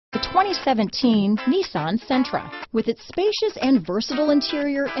2017 Nissan Sentra. With its spacious and versatile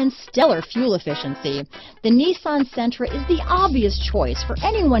interior and stellar fuel efficiency, the Nissan Sentra is the obvious choice for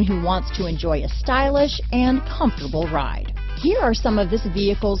anyone who wants to enjoy a stylish and comfortable ride. Here are some of this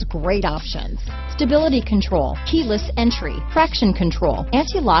vehicle's great options: stability control, keyless entry, traction control,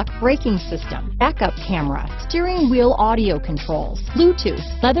 anti-lock braking system, backup camera, steering wheel audio controls, Bluetooth,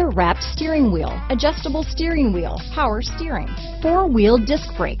 leather-wrapped steering wheel, adjustable steering wheel, power steering, four-wheel disc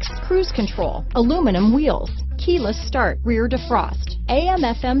brakes, cruise control, aluminum wheels, keyless start, rear defrost,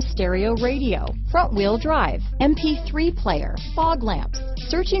 AM/FM stereo radio, front-wheel drive, MP3 player, fog lamps.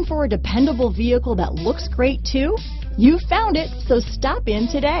 Searching for a dependable vehicle that looks great too? You found it, so stop in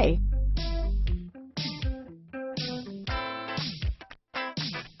today.